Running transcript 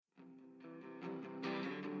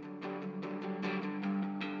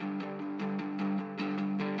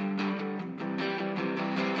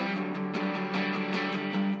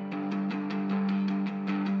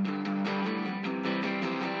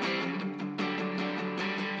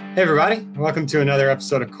Hey, everybody. Welcome to another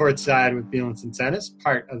episode of Courtside with Bielenson Tennis,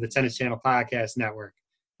 part of the Tennis Channel Podcast Network.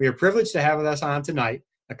 We are privileged to have with us on tonight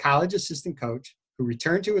a college assistant coach who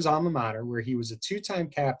returned to his alma mater where he was a two-time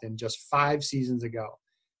captain just 5 seasons ago.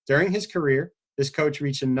 During his career, this coach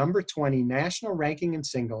reached a number 20 national ranking in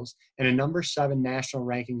singles and a number 7 national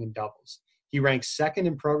ranking in doubles. He ranks second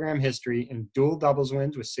in program history in dual doubles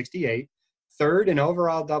wins with 68, third in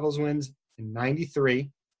overall doubles wins in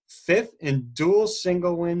 93, fifth in dual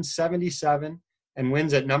single wins 77 and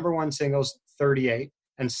wins at number 1 singles 38,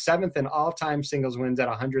 and seventh in all-time singles wins at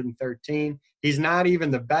 113. He's not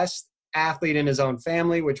even the best athlete in his own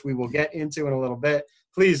family, which we will get into in a little bit.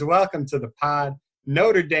 Please welcome to the pod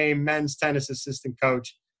Notre Dame men's tennis assistant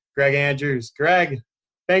coach Greg Andrews. Greg,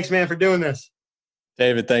 thanks, man, for doing this.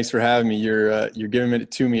 David, thanks for having me. You're giving it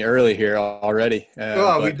to me early here already.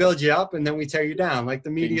 We build you up and then we tear you down, like the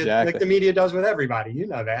media, exactly. Like the media does with everybody. You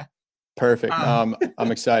know that. Perfect. I'm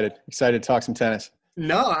excited to talk some tennis.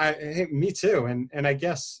 No, me too. And I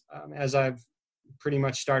guess as I've pretty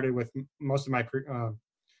much started with most of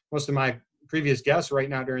my previous guests right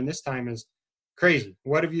now during this time is crazy.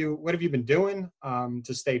 What have you been doing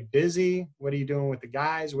to stay busy? What are you doing with the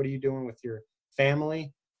guys? What are you doing with your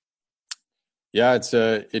family? Yeah,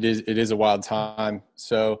 it is a wild time.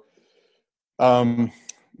 So,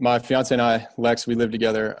 my fiance and I, Lex, we live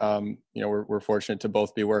together. We're fortunate to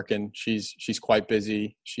both be working. She's quite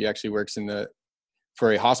busy. She actually works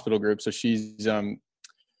for a hospital group. So she's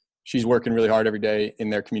working really hard every day in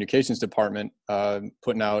their communications department,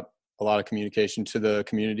 putting out a lot of communication to the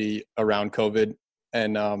community around COVID.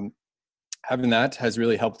 And having that has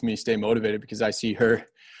really helped me stay motivated because I see her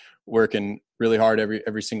working really hard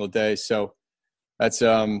every single day. So that's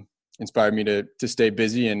inspired me to stay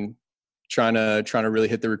busy and trying to really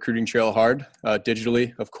hit the recruiting trail hard,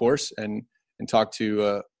 digitally, of course, and talk to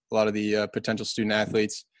a lot of the potential student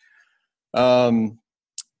athletes. And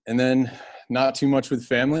then not too much with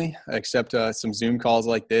family, except some Zoom calls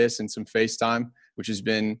like this and some FaceTime, which has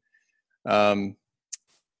been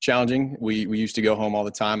challenging. We used to go home all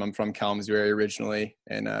the time. I'm from Kalamazoo area originally,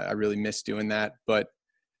 and I really miss doing that. But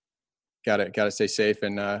gotta stay safe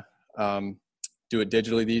and do it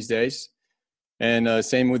digitally these days. And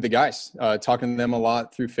same with the guys, talking to them a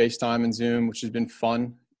lot through FaceTime and Zoom, which has been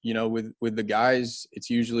fun. You know, with the guys, it's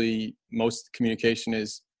usually most communication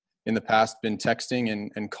is in the past been texting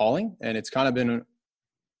and calling. And it's kind of been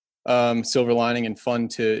silver lining and fun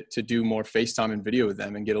to do more FaceTime and video with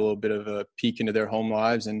them and get a little bit of a peek into their home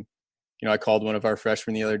lives. And, I called one of our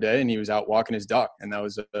freshmen the other day and he was out walking his dog. And that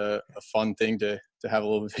was a fun thing to have a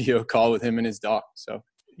little video call with him and his dog. So.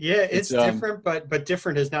 Yeah, it's different, but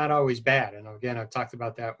different is not always bad. And again, I've talked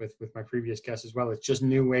about that with my previous guests as well. It's just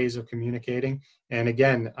new ways of communicating. And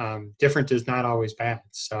again, different is not always bad.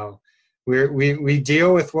 So we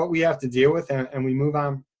deal with what we have to deal with and we move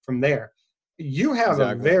on from there. You have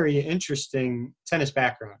a very interesting tennis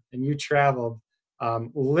background and you traveled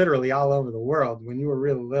literally all over the world when you were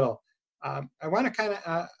really little. I want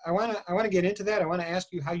to get into that. I want to ask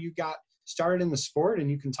you how you got started in the sport, and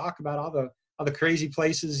you can talk about all the crazy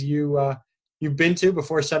places you've been to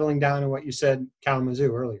before settling down in what you said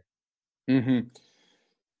Kalamazoo earlier. Mm-hmm.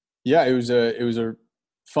 Yeah, it was a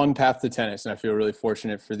fun path to tennis, and I feel really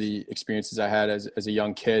fortunate for the experiences I had as a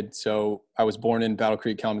young kid. So I was born in Battle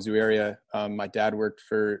Creek, Kalamazoo area. My dad worked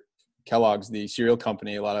for Kellogg's, the cereal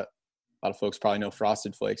company. A lot of folks probably know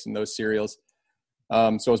Frosted Flakes and those cereals. So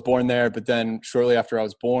I was born there, but then shortly after I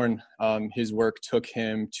was born, his work took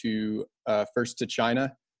him to first to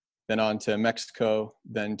China, then on to Mexico,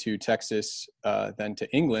 then to Texas, then to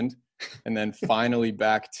England, and then finally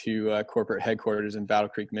back to corporate headquarters in Battle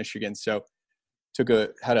Creek, Michigan. So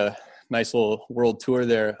had a nice little world tour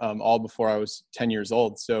there, all before I was 10 years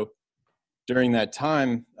old. So during that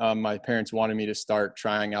time, my parents wanted me to start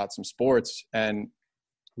trying out some sports, and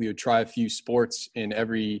we would try a few sports in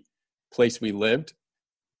every place we lived.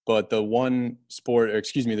 But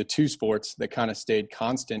the two sports that kind of stayed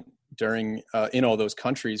constant during in all those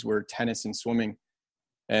countries were tennis and swimming.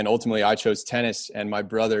 And ultimately I chose tennis, and my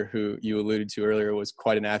brother, who you alluded to earlier, was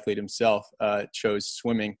quite an athlete himself, chose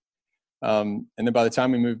swimming. And then by the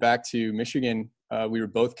time we moved back to Michigan, we were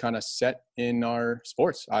both kind of set in our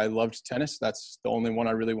sports. I loved tennis. That's the only one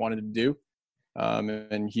I really wanted to do.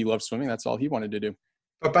 And he loved swimming. That's all he wanted to do.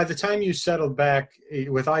 But by the time you settled back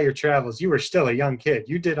with all your travels, you were still a young kid.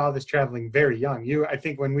 You did all this traveling very young. I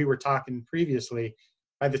think when we were talking previously,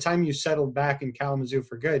 by the time you settled back in Kalamazoo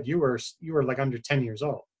for good, you were like under 10 years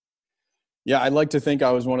old. Yeah, I'd like to think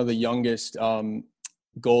I was one of the youngest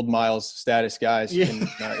gold miles status guys Yeah.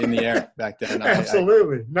 in the air back then.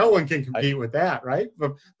 Absolutely. No one can compete with that, right?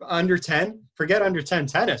 But under 10, forget under 10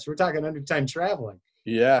 tennis. We're talking under 10 traveling.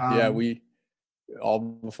 Yeah. We all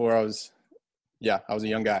before I was a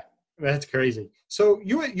young guy. That's crazy. So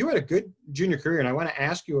you had a good junior career, and I want to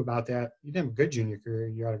ask you about that. You didn't have a good junior career.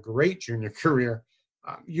 You had a great junior career.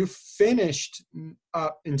 You finished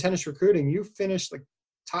in tennis recruiting. You finished like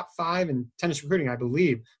top 5 in tennis recruiting, I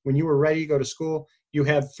believe. When you were ready to go to school, you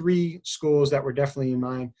had 3 schools that were definitely in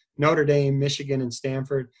mind: Notre Dame, Michigan, and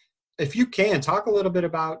Stanford. If you can, talk a little bit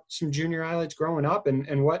about some junior highlights growing up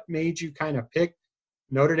and what made you kind of pick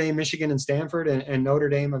Notre Dame, Michigan, and Stanford, and Notre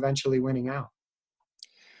Dame eventually winning out.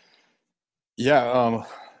 Yeah.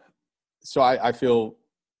 So I feel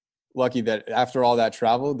lucky that after all that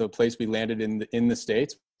travel, the place we landed in the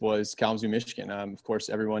States was Kalamazoo, Michigan. Of course,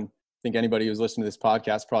 I think anybody who's listening to this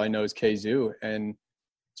podcast probably knows KZoo and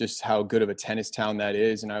just how good of a tennis town that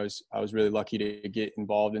is. And I was really lucky to get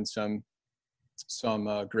involved in some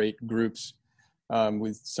great groups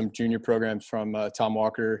with some junior programs from Tom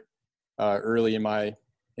Walker early in my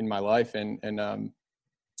life, and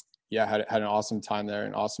had an awesome time there,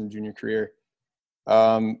 an awesome junior career.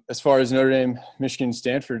 As far as Notre Dame, Michigan,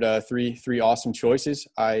 Stanford, three awesome choices.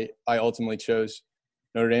 I ultimately chose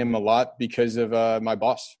Notre Dame a lot because of my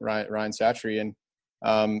boss, Ryan Satchery, and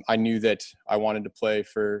I knew that I wanted to play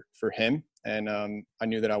for him, and I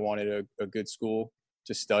knew that I wanted a good school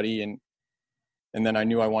to study, and then I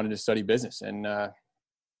knew I wanted to study business, and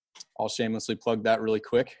I'll shamelessly plug that really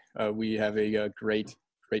quick. We have a great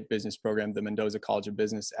business program, the Mendoza College of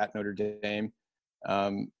Business at Notre Dame.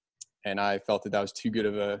 And I felt that was too good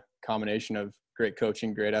of a combination of great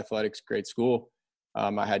coaching, great athletics, great school.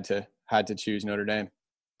 I had to choose Notre Dame.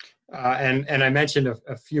 And I mentioned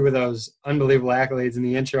a few of those unbelievable accolades in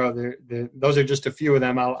the intro. Those are just a few of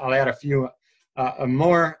them. I'll add a few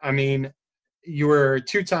more. I mean, you were a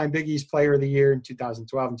 2-time Big East Player of the Year in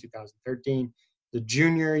 2012 and 2013. The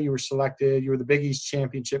junior, you were the Big East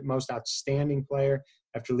Championship Most Outstanding Player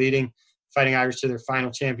after leading Fighting Irish to their final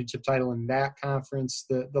championship title in that conference.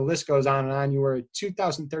 The list goes on and on. You were a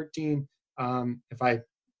 2013, if I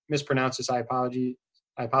mispronounce this, I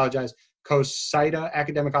apologize, COSIDA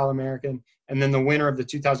Academic All-American, and then the winner of the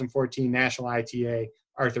 2014 National ITA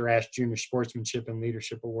Arthur Ashe Jr. Sportsmanship and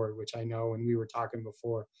Leadership Award, which I know, when we were talking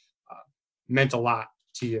before, meant a lot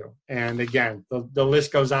to you. And again, the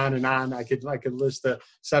list goes on and on. I could list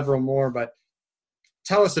several more, but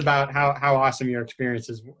tell us about how awesome your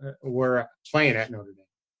experiences were playing at Notre Dame.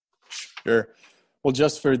 Sure. Well,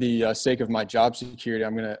 just for the sake of my job security,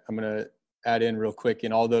 I'm gonna add in real quick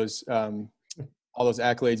in all those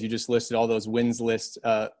accolades you just listed, all those wins lists.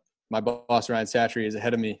 My boss Ryan Satchery is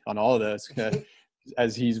ahead of me on all of those,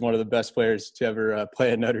 as he's one of the best players to ever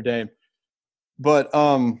play at Notre Dame. But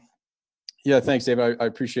yeah, thanks, Dave. I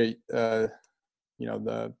appreciate the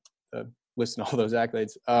listing all those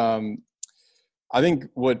accolades. I think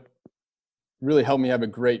what really helped me have a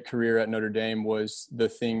great career at Notre Dame was the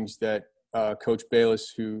things that Coach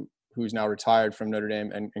Bayless, who's now retired from Notre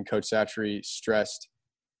Dame, and Coach Satchery stressed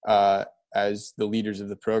as the leaders of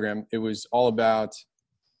the program. It was all about,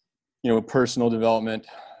 personal development.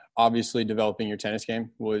 Obviously, developing your tennis game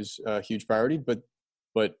was a huge priority, but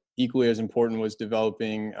equally as important was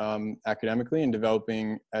developing academically and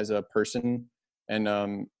developing as a person, and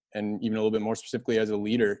even a little bit more specifically as a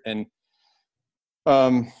leader. And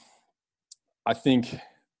I think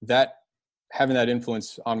that having that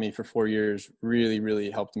influence on me for 4 years really,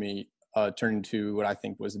 really helped me turn into what I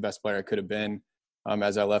think was the best player I could have been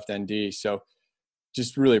as I left ND. So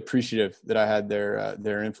just really appreciative that I had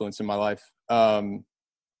their influence in my life.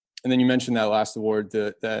 And then you mentioned that last award,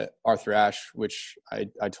 the Arthur Ashe, which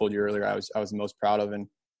I told you earlier I was the most proud of. And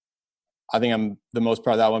I think I'm the most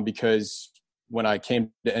proud of that one because when I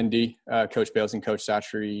came to ND, Coach Bayless and Coach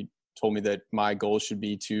Satchery told me that my goal should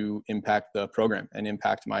be to impact the program and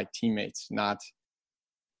impact my teammates, not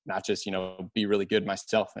just, be really good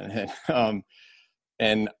myself.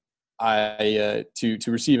 And I to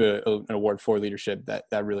receive an award for leadership,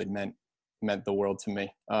 that really meant the world to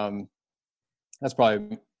me.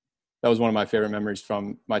 That was one of my favorite memories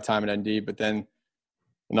from my time at ND. But then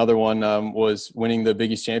another one was winning the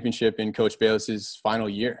Big East Championship in Coach Bayless's final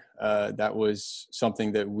year. That was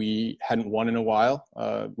something that we hadn't won in a while.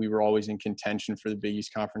 We were always in contention for the Big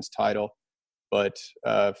East Conference title, but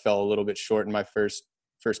fell a little bit short in my first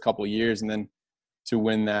couple of years. And then to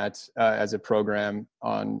win that as a program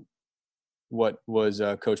on what was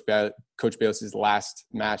Coach Bayless's last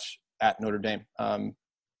match at Notre Dame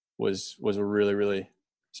was a really, really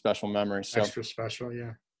special memory. So, extra special,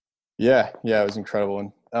 yeah. Yeah, it was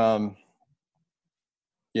incredible. And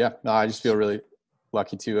Yeah, no, I just feel really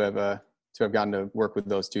lucky to have gotten to work with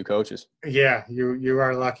those two coaches. Yeah, you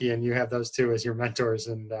are lucky, and you have those two as your mentors.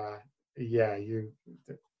 And yeah,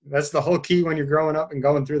 that's the whole key when you're growing up and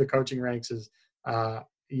going through the coaching ranks is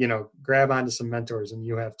grab onto some mentors, and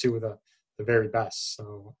you have two of the very best.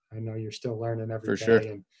 So I know you're still learning every For day sure.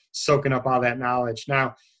 and soaking up all that knowledge.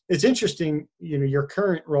 Now, it's interesting, your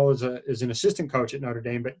current role as an assistant coach at Notre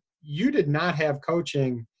Dame, but you did not have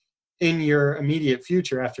coaching in your immediate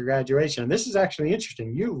future after graduation. And this is actually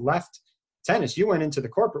interesting. You left tennis. You went into the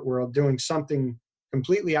corporate world doing something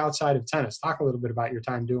completely outside of tennis. Talk a little bit about your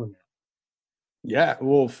time doing that. Yeah.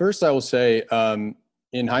 Well, first I will say,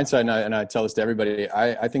 in hindsight, and I tell this to everybody,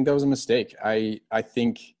 I think that was a mistake. I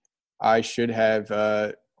think I should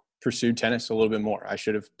have pursued tennis a little bit more. I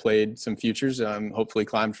should have played some futures, hopefully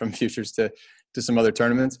climbed from futures to some other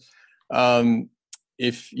tournaments.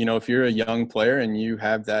 If you're a young player and you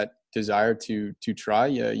have that desire to try,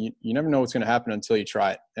 you never know what's going to happen until you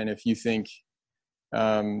try it. And if you think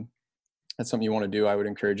that's something you want to do, I would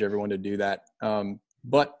encourage everyone to do that.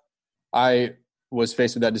 But I was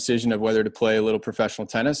faced with that decision of whether to play a little professional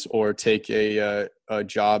tennis or take a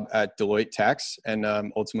job at Deloitte Tax. And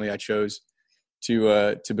ultimately I chose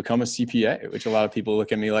to become a CPA, which a lot of people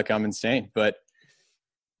look at me like I'm insane, but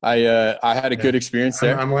I had a good experience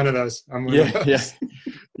there. I'm one of those. I'm used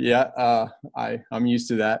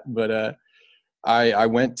to that. But I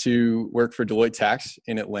went to work for Deloitte Tax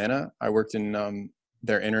in Atlanta. I worked in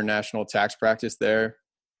their international tax practice there,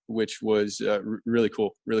 which was really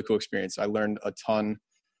cool experience. I learned a ton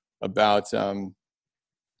about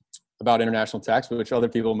international tax, which other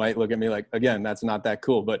people might look at me like, again, that's not that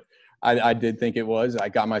cool, but I did think it was. I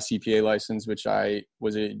got my CPA license, which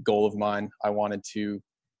was a goal of mine. I wanted to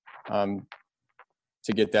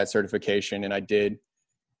get that certification, and I did.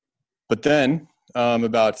 But then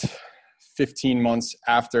about 15 months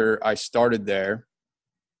after I started there,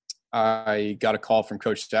 I got a call from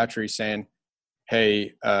Coach Stratry saying,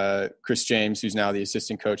 hey, Chris James, who's now the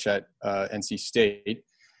assistant coach at NC State,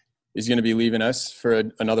 is going to be leaving us for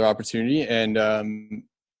another opportunity, and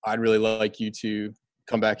I'd really like you to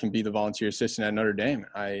come back and be the volunteer assistant at Notre Dame.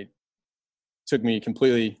 It took me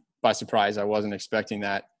completely by surprise. I wasn't expecting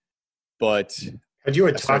that. But had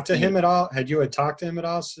you talked to him at all? A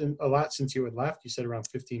lot since you had left? You said around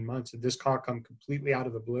 15 months. Did this call come completely out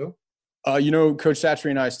of the blue? Coach Stratry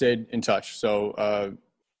and I stayed in touch. So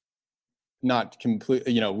not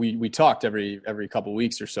completely, we talked every couple of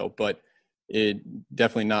weeks or so, but it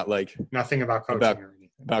definitely not like nothing about coaching or anything.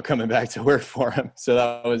 About coming back to work for him. So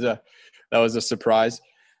that was a surprise.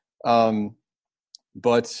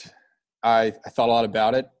 But I thought a lot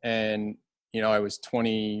about it, and I was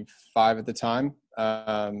 25 at the time.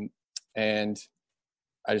 And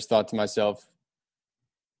I just thought to myself,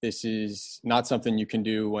 this is not something you can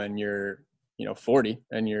do when you're, 40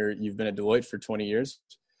 and you've been at Deloitte for 20 years.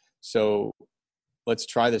 So let's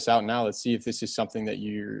try this out now. Let's see if this is something that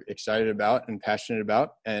you're excited about and passionate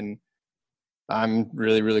about. And I'm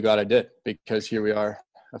really, really glad I did, because here we are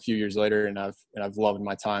a few years later, and I've loved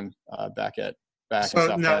my time back.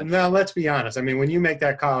 So now let's be honest. I mean, when you make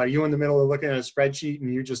that call, are you in the middle of looking at a spreadsheet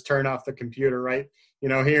and you just turn off the computer, right?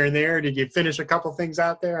 Here and there. Did you finish a couple things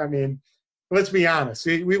out there? I mean, let's be honest.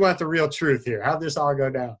 We want the real truth here. How'd this all go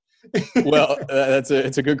down? Well,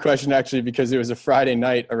 it's a good question, actually, because it was a Friday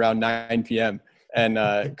night around 9 p.m. and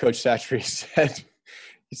Coach Stratry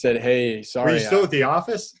said, hey, sorry. Were you still at the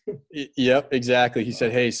office? Yep, exactly. He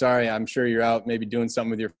said, hey, sorry, I'm sure you're out maybe doing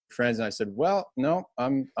something with your friends. And I said, well, no,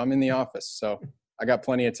 I'm in the office, so I got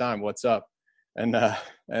plenty of time. What's up? And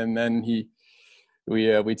then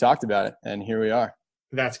we talked about it, and here we are.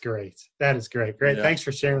 That's great. That is great. Great. Yeah. Thanks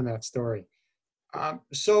for sharing that story.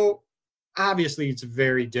 So obviously it's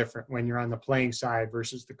very different when you're on the playing side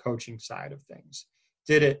versus the coaching side of things.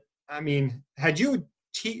 Had you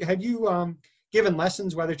given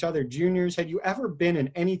lessons, whether to other juniors? Had you ever been in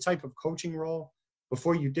any type of coaching role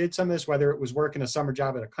before you did some of this, whether it was working a summer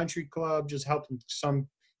job at a country club, just helping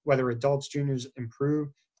whether adults, juniors improve?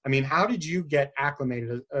 I mean, how did you get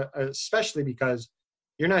acclimated, especially because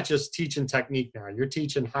you're not just teaching technique now, you're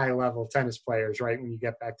teaching high-level tennis players, right, when you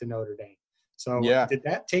get back to Notre Dame. So yeah. Did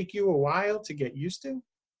that take you a while to get used to?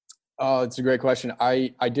 Oh, it's a great question.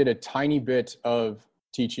 I did a tiny bit of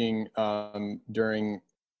teaching during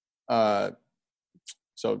so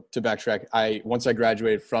to backtrack, once I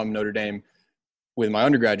graduated from Notre Dame with my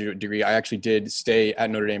undergraduate degree, I actually did stay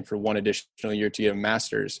at Notre Dame for one additional year to get a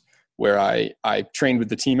master's, where I trained with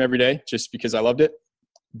the team every day just because I loved it,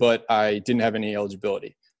 but I didn't have any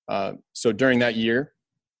eligibility. So during that year,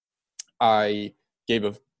 I gave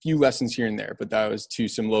a few lessons here and there, but that was to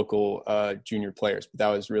some local junior players. But that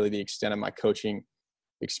was really the extent of my coaching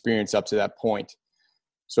experience up to that point.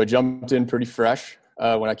 So I jumped in pretty fresh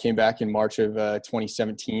when I came back in March of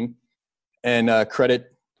 2017. And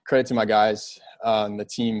credit to my guys on the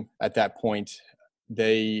team at that point.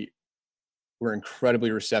 They were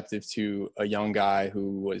incredibly receptive to a young guy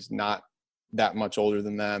who was not that much older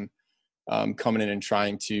than them, coming in and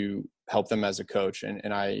trying to help them as a coach. And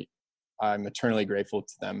I'm eternally grateful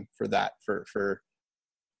to them for that, for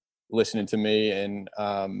listening to me and,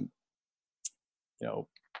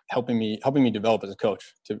 helping me develop as a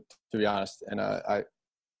coach, to be honest. And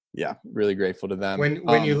really grateful to them.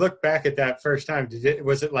 When you look back at that first time,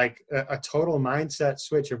 was it like a total mindset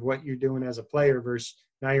switch of what you're doing as a player versus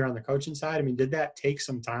now you're on the coaching side? I mean, did that take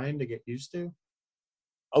some time to get used to?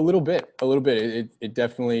 A little bit. It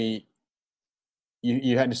definitely,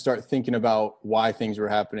 you had to start thinking about why things were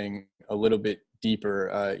happening a little bit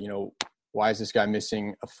deeper. Why is this guy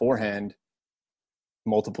missing a forehand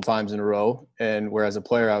multiple times in a row? And whereas a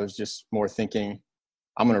player, I was just more thinking,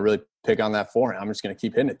 I'm going to really pick on that forehand. I'm just going to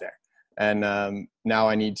keep hitting it there. And now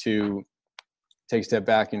I need to take a step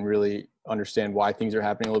back and really understand why things are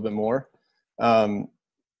happening a little bit more. I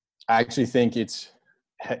actually think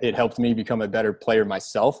it helped me become a better player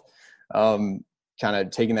myself, kind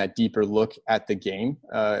of taking that deeper look at the game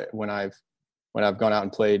when I've gone out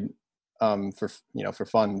and played for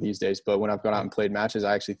fun these days. But when I've gone out and played matches,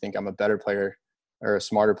 I actually think I'm a better player or a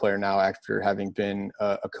smarter player now after having been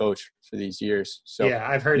a coach for these years. So yeah,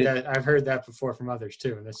 I've heard that before from others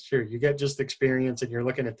too. And that's true. You get just experience and you're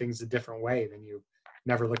looking at things a different way than you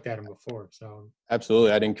never looked at them before. So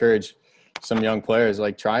absolutely. I'd encourage some young players,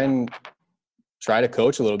 like try to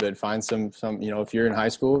coach a little bit, find some, if you're in high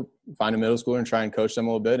school, find a middle schooler and try and coach them a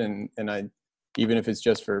little bit. And even if it's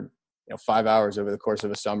just for, 5 hours over the course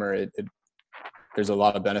of a summer, there's a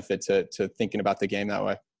lot of benefit to thinking about the game that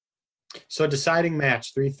way. So deciding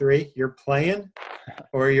match 3-3, you're playing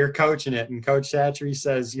or you're coaching it, and Coach Shattery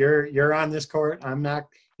says you're on this court. I'm not,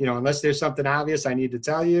 unless there's something obvious I need to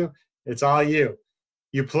tell you, it's all you.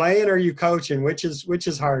 You playing or you coaching? Which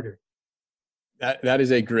is harder? That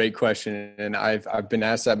is a great question, and I've been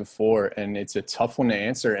asked that before, and it's a tough one to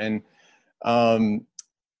answer. And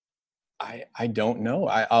I don't know.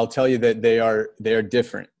 I'll tell you that they are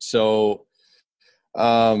different. So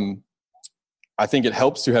I think it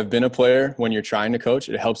helps to have been a player when you're trying to coach.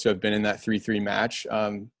 It helps to have been in that 3-3 match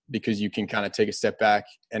because you can kind of take a step back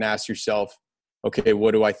and ask yourself, okay,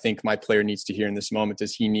 what do I think my player needs to hear in this moment?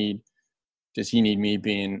 Does he need me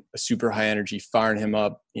being a super high energy, firing him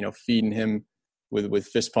up, feeding him with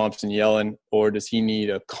fist pumps and yelling, or does he need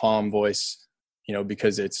a calm voice,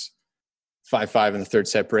 because it's 5-5 in the third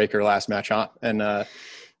set break or last match on? And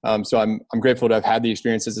so I'm grateful to have had the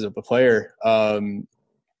experiences as a player.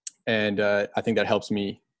 And I think that helps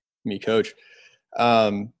me coach.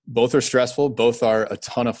 Both are stressful. Both are a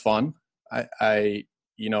ton of fun. I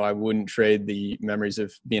wouldn't trade the memories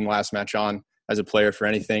of being last match on as a player for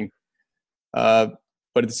anything. But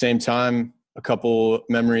at the same time, a couple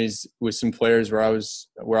memories with some players where I was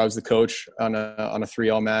the coach on a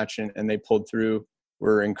 3-all match and they pulled through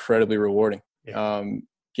were incredibly rewarding. Yeah.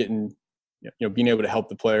 Being able to help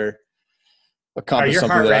the player accomplish your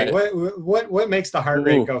something. Heart rate. What makes the heart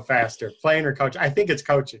rate go faster, playing or coaching? I think it's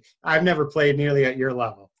coaching. I've never played nearly at your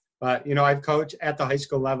level, but I've coached at the high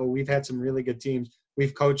school level. We've had some really good teams.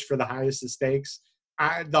 We've coached for the highest of stakes.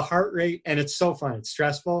 The heart rate, and it's so fun. It's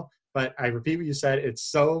stressful, but I repeat what you said. It's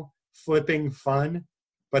so flipping fun.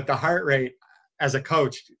 But the heart rate, as a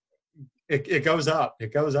coach, it goes up.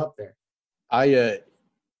 It goes up there.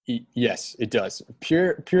 Yes, it does.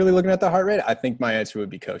 Purely looking at the heart rate, I think my answer would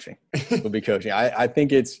be coaching. I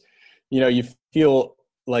think it's, you feel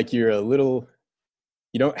like you're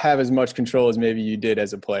you don't have as much control as maybe you did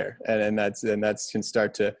as a player. And that's can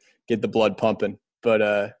start to get the blood pumping.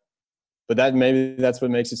 But that's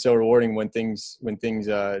what makes it so rewarding when things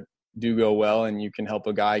do go well and you can help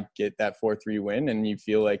a guy get that 4-3 win and you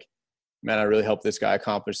feel like, man, I really helped this guy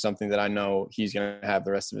accomplish something that I know he's going to have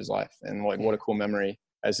the rest of his life. And what a cool memory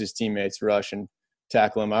as his teammates rush and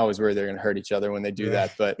tackle him. I always worry they're going to hurt each other when they do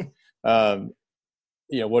that. But,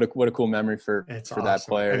 what a cool memory for awesome. That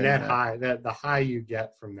player. And that high, the high you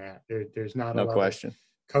get from that, there's not no question.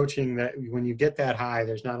 Coaching that when you get that high,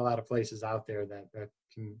 there's not a lot of places out there that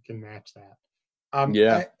can match that.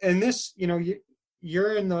 And this,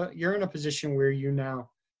 you're in a position where you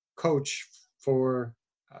now coach for,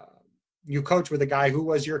 you coach with a guy who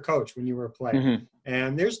was your coach when you were a player. Mm-hmm.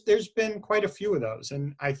 And there's been quite a few of those.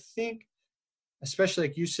 And I think, especially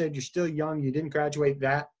like you said, you're still young, you didn't graduate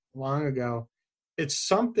that long ago. It's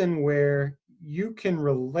something where you can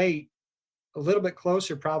relate a little bit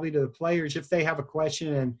closer probably to the players if they have a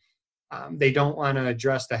question and they don't want to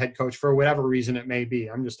address the head coach for whatever reason it may be.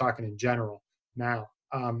 I'm just talking in general now.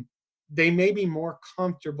 They may be more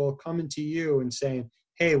comfortable coming to you and saying,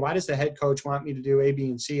 hey, why does the head coach want me to do A, B,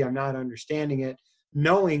 and C? I'm not understanding it,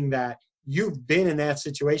 knowing that you've been in that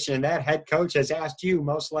situation and that head coach has asked you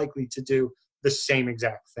most likely to do the same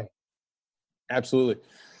exact thing. Absolutely.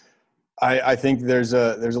 I think there's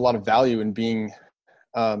a lot of value in being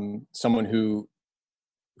someone who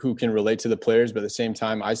can relate to the players, but at the same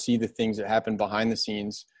time, I see the things that happen behind the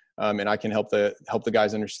scenes, and I can help the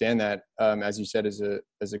guys understand that. As you said, as a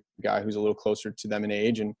guy who's a little closer to them in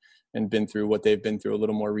age and been through what they've been through a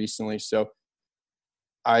little more recently. So,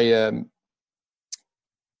 I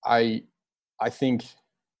think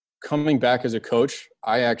coming back as a coach,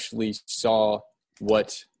 I actually saw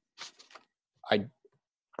what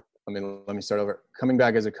let me start over. Coming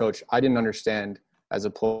back as a coach, I didn't understand as a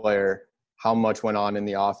player how much went on in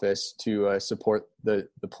the office to support the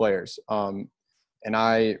players. And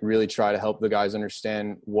I really try to help the guys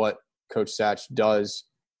understand what Coach Satch does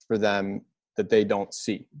for them that they don't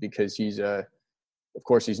see, because of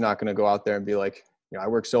course, he's not going to go out there and be like, I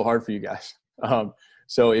work so hard for you guys.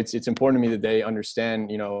 So it's important to me that they understand,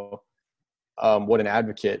 what an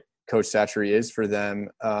advocate Coach Satchery is for them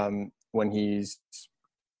when he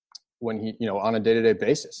on a day-to-day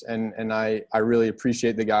basis. And I really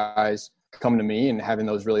appreciate the guys coming to me and having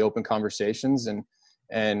those really open conversations. And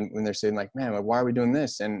when they're saying like, man, why are we doing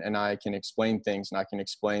this? And I can explain things, and I can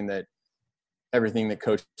explain that everything that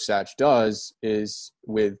Coach Satch does is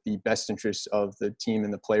with the best interests of the team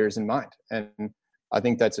and the players in mind. And I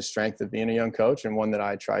think that's a strength of being a young coach, and one that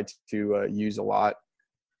I try to use a lot,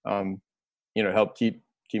 to help keep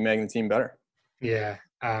making the team better. Yeah.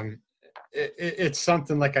 It's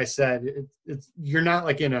something, like I said, you're not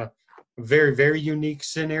like in a very, very unique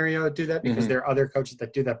scenario to do that, because there are other coaches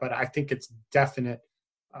that do that, but I think it's definite.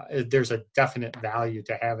 There's a definite value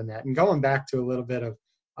to having that. And going back to a little bit of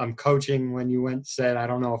coaching, when you said, I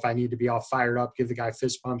don't know if I need to be all fired up, give the guy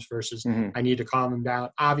fist bumps versus I need to calm him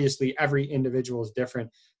down. Obviously, every individual is different.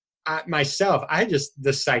 Myself,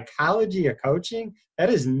 the psychology of coaching, that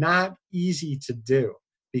is not easy to do,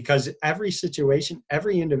 because every situation,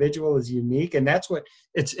 every individual is unique. And that's what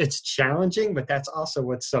it's challenging, but that's also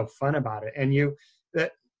what's so fun about it. And I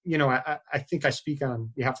think I speak on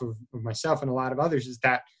behalf of myself and a lot of others, is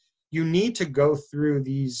that you need to go through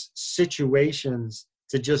these situations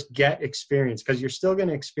to just get experience, because you're still going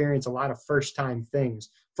to experience a lot of first-time things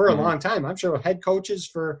for a long time. I'm sure head coaches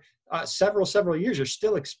for several years are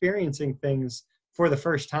still experiencing things for the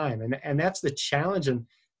first time. And that's the challenge, and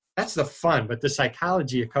that's the fun. But the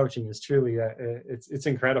psychology of coaching is truly, it's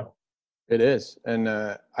incredible. It is. And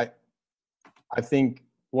I think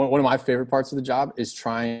one of my favorite parts of the job is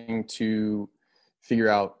trying to figure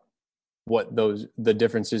out what the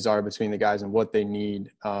differences are between the guys and what they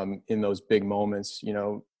need in those big moments.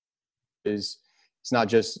 It's not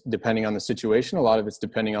just depending on the situation. A lot of it's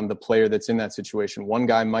depending on the player that's in that situation. One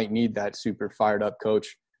guy might need that super fired up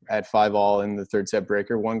coach at 5-all in the third set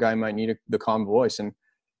breaker. One guy might need the calm voice. And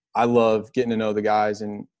I love getting to know the guys.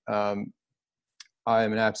 And I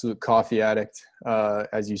am an absolute coffee addict.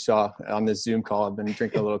 As you saw on this Zoom call, I've been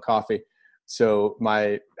drinking a little coffee. So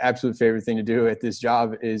my absolute favorite thing to do at this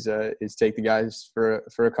job is take the guys for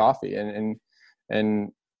a coffee. And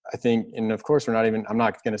I think, and of course I'm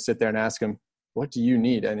not going to sit there and ask them, what do you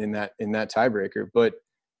need? And in that tiebreaker, but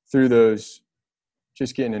through those,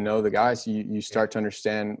 just getting to know the guys, you start to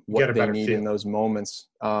understand what they need in those moments.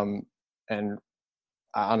 And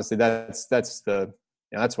honestly, that's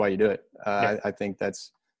why you do it. I think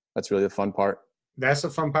that's really the fun part. That's the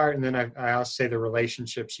fun part. And then I also say the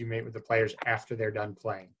relationships you make with the players after they're done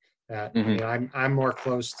playing. I'm more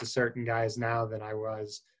close to certain guys now than I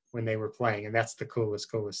was when they were playing. And that's the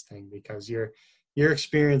coolest thing, because you're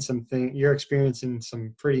experiencing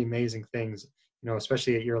some pretty amazing things,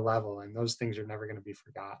 especially at your level. And those things are never going to be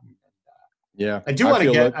forgotten. Yeah. I do want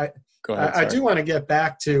to get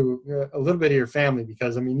back to a little bit of your family,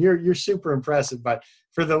 because you're super impressive, but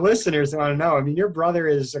for the listeners that want to know, your brother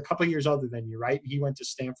is a couple years older than you, right? He went to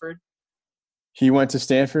Stanford. He went to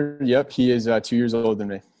Stanford. Yep. He is 2 years older than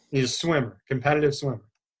me. He's a swimmer, competitive swimmer.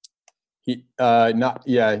 He swam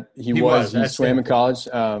in college,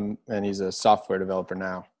 and he's a software developer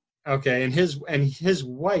now. Okay. And his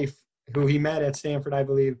wife, who he met at Stanford, I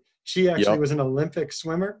believe, she actually was an Olympic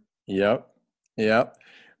swimmer. Yep.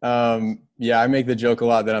 I make the joke a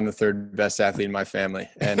lot that I'm the third best athlete in my family.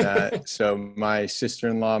 And so my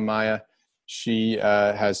sister-in-law, Maya, she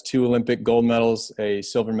has 2 Olympic gold medals, a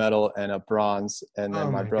silver medal, and a bronze. And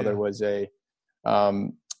then my brother was a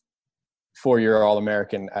 4-year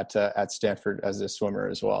All-American at Stanford as a swimmer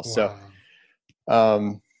as well. Wow.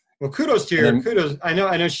 So, well, kudos to kudos. I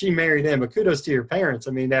know she married him, but kudos to your parents.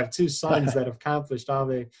 I mean, to have two sons that have accomplished all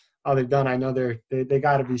they've done. I know they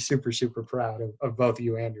got to be super, super proud of both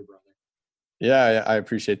you and your brother. Yeah, I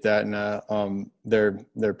appreciate that. And,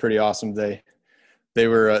 they're pretty awesome. They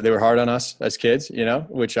were hard on us as kids,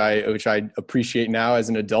 which I appreciate now as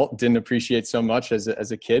an adult. Didn't appreciate so much as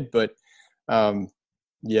a kid, but I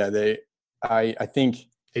think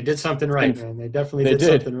they did something right, man. They definitely did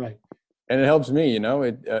something right. And it helps me,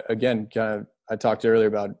 again, kind of, I talked earlier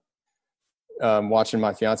about watching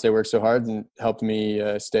my fiance work so hard and helped me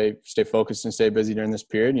stay focused and stay busy during this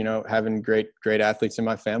period. Having great athletes in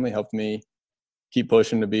my family helped me keep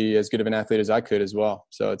pushing to be as good of an athlete as I could as well.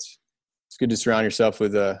 So it's good to surround yourself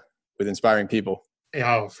with inspiring people.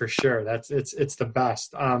 Oh, for sure. It's the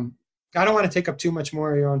best. I don't want to take up too much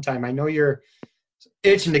more of your own time. I know you're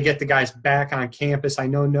itching to get the guys back on campus. I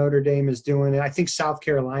know Notre Dame is doing it. I think South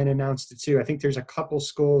Carolina announced it too. I think there's a couple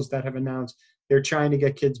schools that have announced they're trying to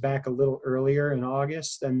get kids back a little earlier in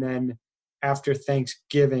August, and then after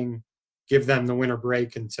Thanksgiving, give them the winter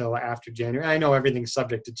break until after January. I know everything's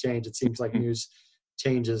subject to change. It seems like news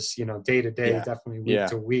changes, day to day, definitely week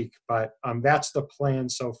to week. But that's the plan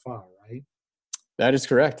so far, right? That is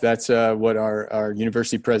correct. That's what our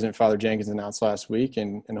university president, Father Jenkins, announced last week,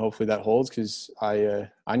 and hopefully that holds because I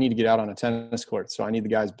need to get out on a tennis court, so I need the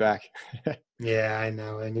guys back. Yeah, I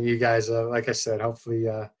know. And you guys, like I said, hopefully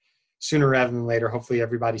sooner rather than later, hopefully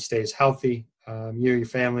everybody stays healthy. You, your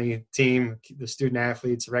family, team, the student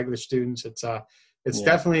athletes, regular students. It's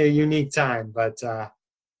definitely a unique time, but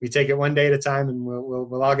we take it one day at a time, and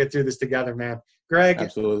we'll all get through this together, man. Greg,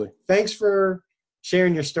 absolutely. Thanks for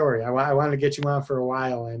sharing your story. I wanted to get you on for a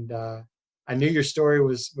while, and I knew your story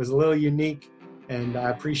was a little unique, and I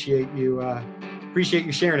appreciate you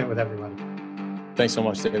sharing it with everybody. Thanks so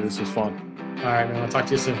much, David. This was fun. All right, man. I'll talk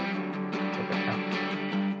to you soon.